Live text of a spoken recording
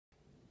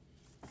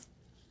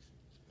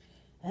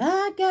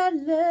I got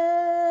love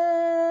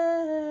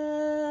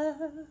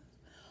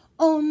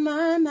on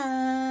my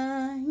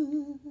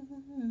mind.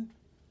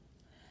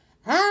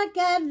 I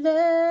got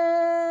love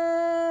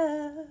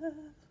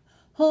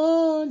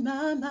on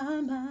my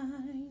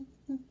mind.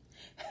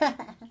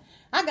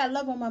 I got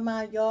love on my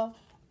mind, y'all.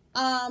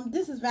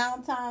 This is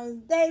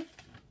Valentine's Day.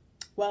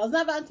 Well, it's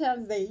not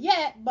Valentine's Day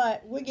yet,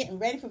 but we're getting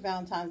ready for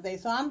Valentine's Day.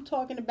 So I'm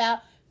talking about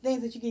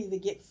things that you can either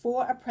get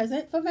for a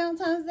present for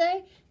Valentine's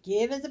Day,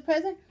 give as a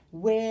present,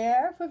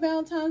 wear for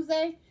Valentine's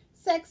Day,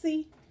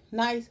 sexy,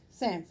 nice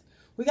scents.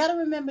 We got to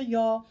remember,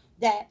 y'all,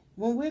 that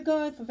when we're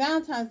going for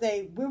Valentine's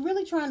Day, we're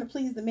really trying to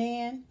please the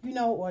man,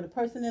 or the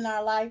person in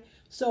our life.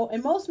 So,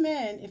 and most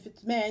men, if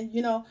it's men,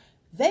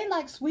 they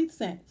like sweet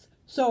scents.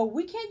 So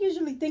we can't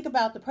usually think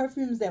about the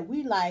perfumes that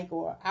we like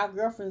or our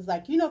girlfriends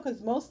like,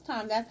 because most of the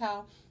time that's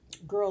how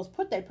girls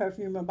put their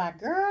perfume on by,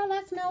 girl,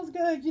 that smells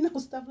good,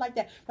 stuff like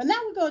that. But now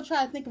we're going to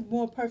try to think of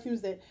more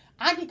perfumes that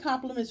I get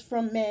compliments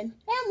from men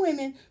and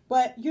women.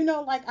 But,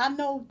 like I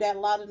know that a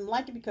lot of them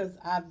like it because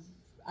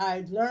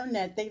I learned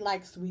that they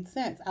like sweet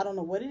scents. I don't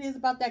know what it is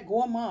about that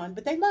gourmand,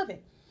 but they love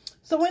it.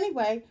 So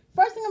anyway,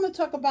 first thing I'm going to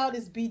talk about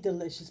is Be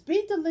Delicious.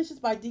 Be Delicious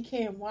by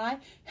DKNY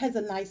has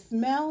a nice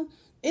smell.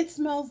 It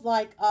smells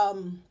like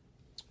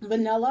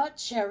vanilla,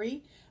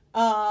 cherry.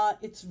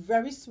 It's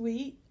very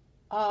sweet,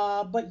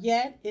 but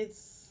yet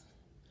it's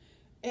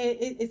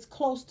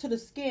close to the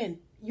skin.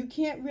 You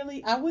can't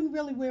really, I wouldn't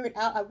really wear it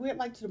out. I wear it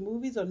like to the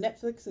movies or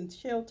Netflix and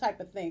chill type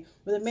of thing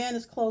where the man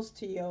is close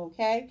to you,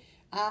 okay?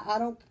 I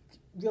don't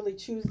really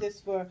choose this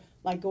for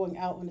like going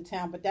out on the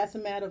town, but that's a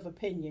matter of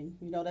opinion.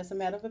 That's a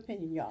matter of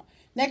opinion, y'all.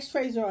 Next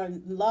trades are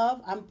on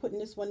Love. I'm putting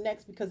this one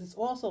next because it's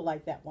also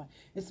like that one.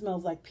 It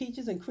smells like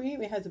peaches and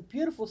cream. It has a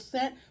beautiful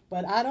scent,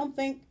 but I don't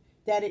think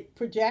that it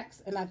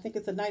projects, and I think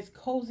it's a nice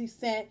cozy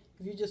scent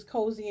if you're just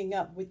cozying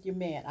up with your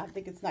man. I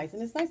think it's nice,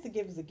 and it's nice to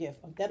give as a gift.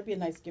 That'll be a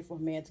nice gift for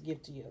a man to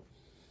give to you.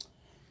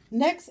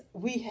 Next,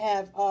 we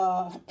have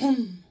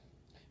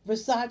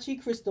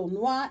Versace Crystal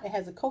Noir. It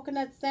has a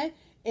coconut scent.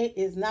 It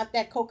is not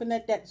that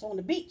coconut that's on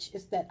the beach.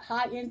 It's that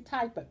high-end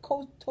type of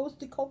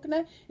toasted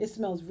coconut. It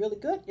smells really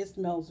good. It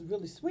smells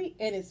really sweet,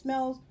 and it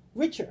smells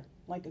richer,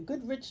 like a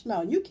good rich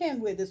smell. And you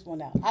can wear this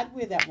one out. I'd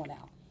wear that one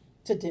out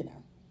to dinner.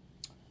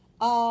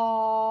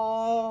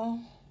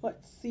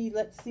 Let's see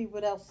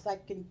what else I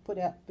can put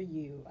out for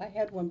you. I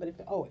had one, but it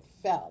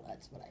fell.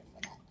 That's what I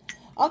forgot.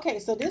 Okay,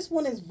 so this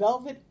one is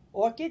Velvet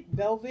Orchid.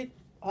 Velvet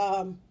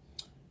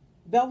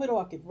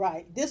Orchid,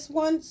 right. This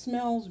one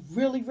smells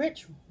really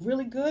rich,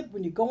 really good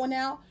when you're going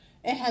out.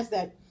 It has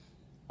that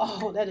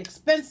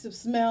expensive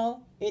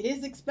smell. It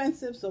is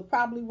expensive, so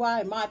probably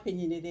why, in my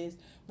opinion, it is.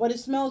 But it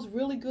smells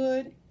really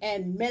good,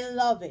 and men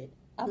love it.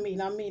 I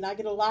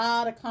get a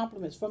lot of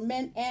compliments from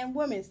men and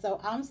women. So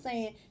I'm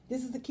saying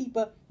this is a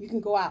keeper. You can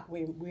go out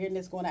wearing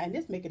this going out, and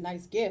this make a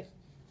nice gift.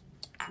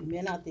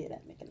 Men out there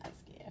that make a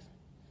nice gift.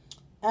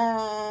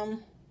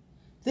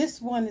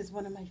 This one is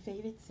one of my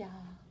favorites, y'all.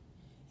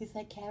 It's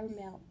like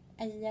caramel.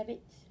 I love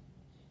it. It's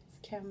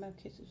caramel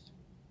kisses.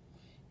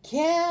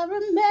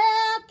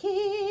 Caramel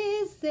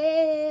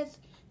kisses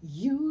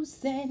you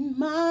send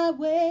my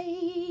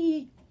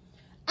way.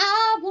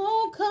 I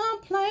won't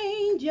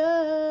complain,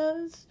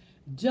 just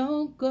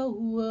don't go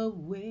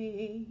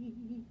away.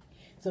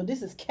 So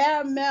this is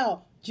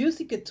caramel,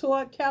 juicy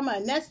couture caramel,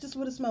 and that's just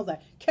what it smells like.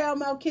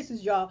 Caramel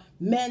kisses, y'all.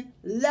 Men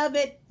love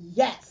it.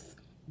 Yes,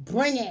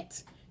 bring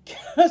it.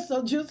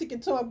 So juicy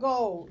couture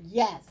gold.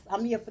 Yes,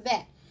 I'm here for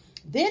that.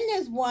 Then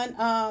there's one.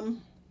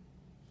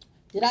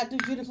 Did I do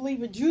Judith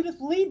Lieber?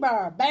 Judith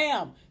Lieber.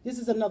 Bam. This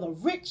is another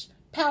rich,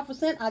 powerful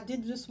scent. I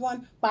did this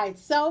one by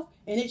itself,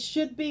 and it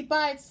should be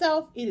by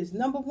itself. It is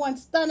number one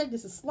stunner.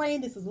 This is slain.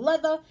 This is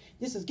leather.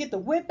 This is get the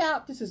whip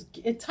out. This is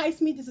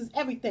entice me. This is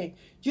everything.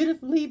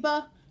 Judith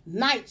Lieber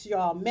Nights,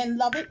 y'all. Men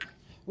love it.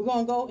 We're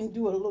going to go and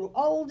do a little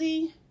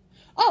oldie.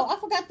 Oh, I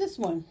forgot this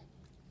one.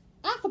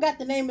 I forgot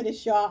the name of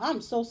this, y'all.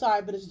 I'm so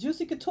sorry, but it's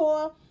Juicy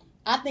Couture.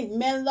 I think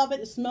men love it.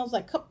 It smells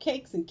like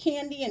cupcakes and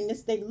candy, and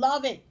they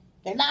love it.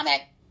 They love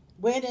it.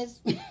 Wear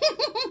this.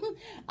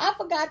 I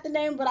forgot the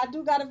name, but I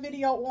do got a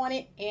video on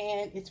it,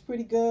 and it's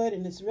pretty good,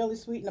 and it's really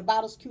sweet, and the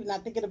bottle's cute, and I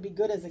think it'll be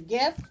good as a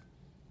gift.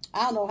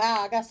 I don't know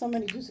how. I got so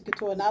many Juicy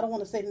Couture, and I don't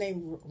want to say the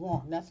name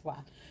wrong. That's why.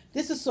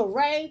 This is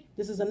Soray.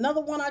 This is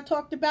another one I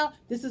talked about.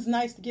 This is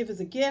nice to give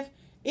as a gift.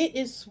 It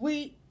is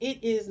sweet.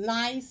 It is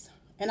nice,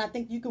 and I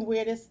think you can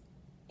wear this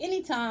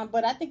anytime,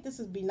 but I think this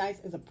would be nice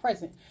as a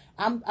present.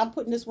 I'm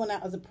putting this one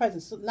out as a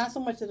present. So not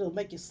so much that it'll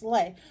make you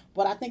slay,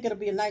 but I think it'll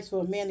be nice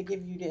for a man to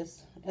give you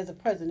this as a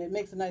present. It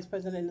makes a nice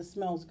present, and it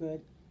smells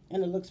good,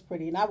 and it looks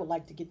pretty, and I would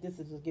like to get this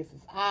as a gift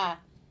if I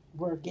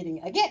were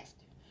getting a gift.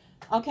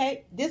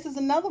 Okay, this is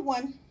another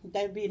one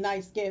that would be a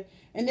nice gift,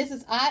 and this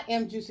is I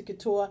Am Juicy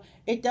Couture.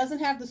 It doesn't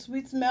have the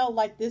sweet smell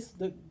like this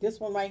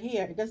one right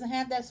here. It doesn't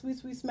have that sweet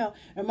smell.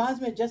 It reminds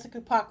me of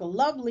Jessica Parker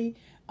Lovely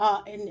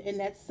in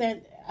that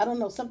scent. I don't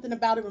know, something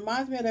about it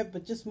reminds me of that,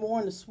 but just more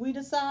on the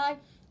sweeter side.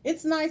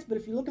 It's nice, but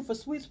if you're looking for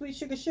sweet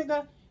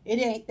sugar, it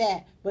ain't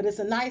that. But it's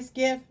a nice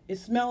gift. It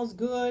smells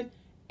good,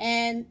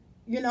 and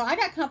you know, I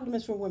got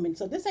compliments from women,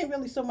 so this ain't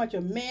really so much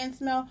a man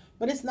smell,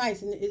 but it's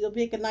nice, and it'll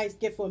make a nice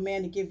gift for a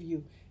man to give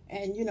you.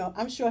 And, you know,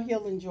 I'm sure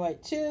he'll enjoy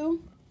it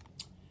too.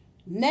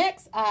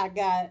 Next, I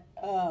got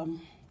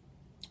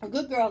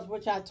Good Girls,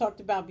 which I talked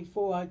about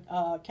before,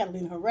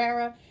 Catalina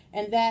Herrera,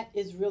 and that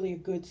is really a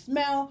good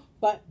smell.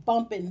 But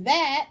bumping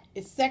that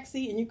is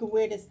sexy, and you can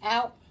wear this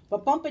out.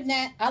 But bumping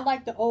that, I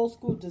like the old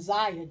school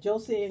Desire,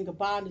 Josie and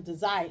Gabbana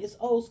Desire. It's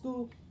old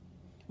school.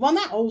 Well,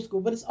 not old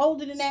school, but it's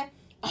older than that.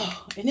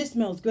 Oh, and it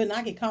smells good, and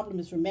I get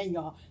compliments from men,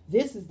 y'all.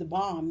 This is the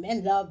bomb.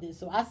 Men love this,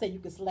 so I say you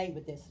can slay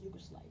with this. You can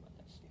slay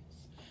with this.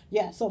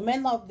 Yes. Yeah, so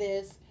men love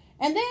this.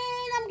 And then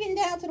I'm getting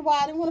down to the wire.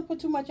 I didn't want to put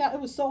too much out. It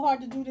was so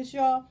hard to do this,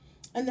 y'all.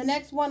 And the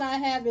next one I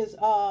have is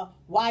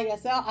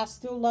YSL. I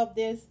still love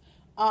this.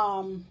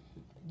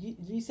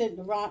 You said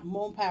Laurent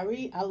Mon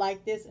Paris. I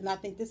like this, and I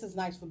think this is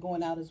nice for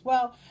going out as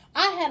well.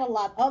 I had a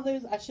lot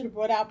others I should have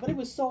brought out, but it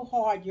was so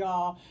hard,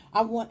 y'all.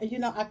 I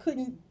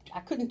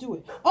couldn't do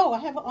it. Oh, I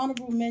have an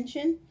honorable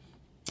mention.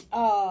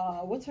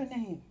 What's her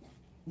name?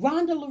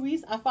 Rhonda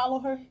Louise. I follow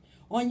her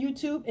on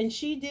YouTube, and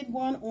she did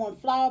one on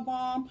Flower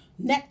Bomb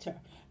Nectar.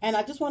 And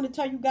I just want to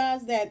tell you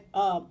guys that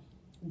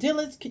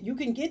Dillard's, you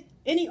can get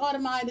any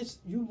automizers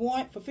you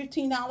want for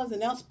 $15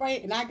 and they'll spray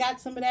it. And I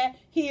got some of that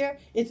here.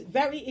 It's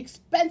very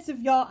expensive,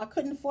 y'all. I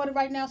couldn't afford it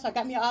right now, so I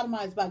got me an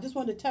atomizer. But I just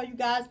wanted to tell you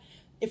guys,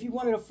 if you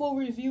wanted a full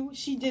review,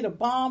 she did a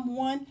bomb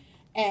one,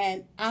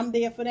 and I'm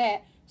there for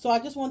that. So I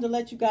just wanted to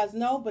let you guys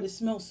know, but it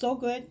smells so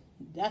good.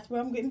 That's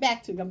where I'm getting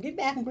back to. I'm getting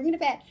back. I'm bringing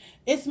it back.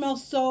 It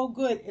smells so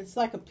good. It's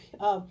like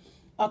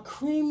a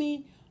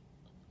creamy,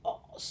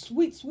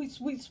 sweet.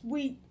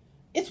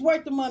 It's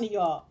worth the money,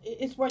 y'all.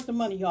 It's worth the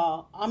money,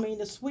 y'all. I mean,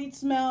 the sweet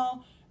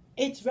smell,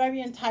 it's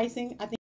very enticing. I think